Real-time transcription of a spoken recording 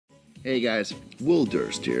Hey guys, Will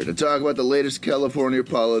Durst here to talk about the latest California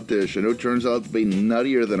politician who turns out to be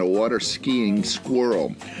nuttier than a water-skiing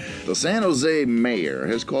squirrel. The San Jose mayor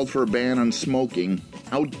has called for a ban on smoking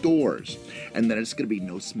outdoors, and then it's going to be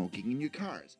no smoking in your cars.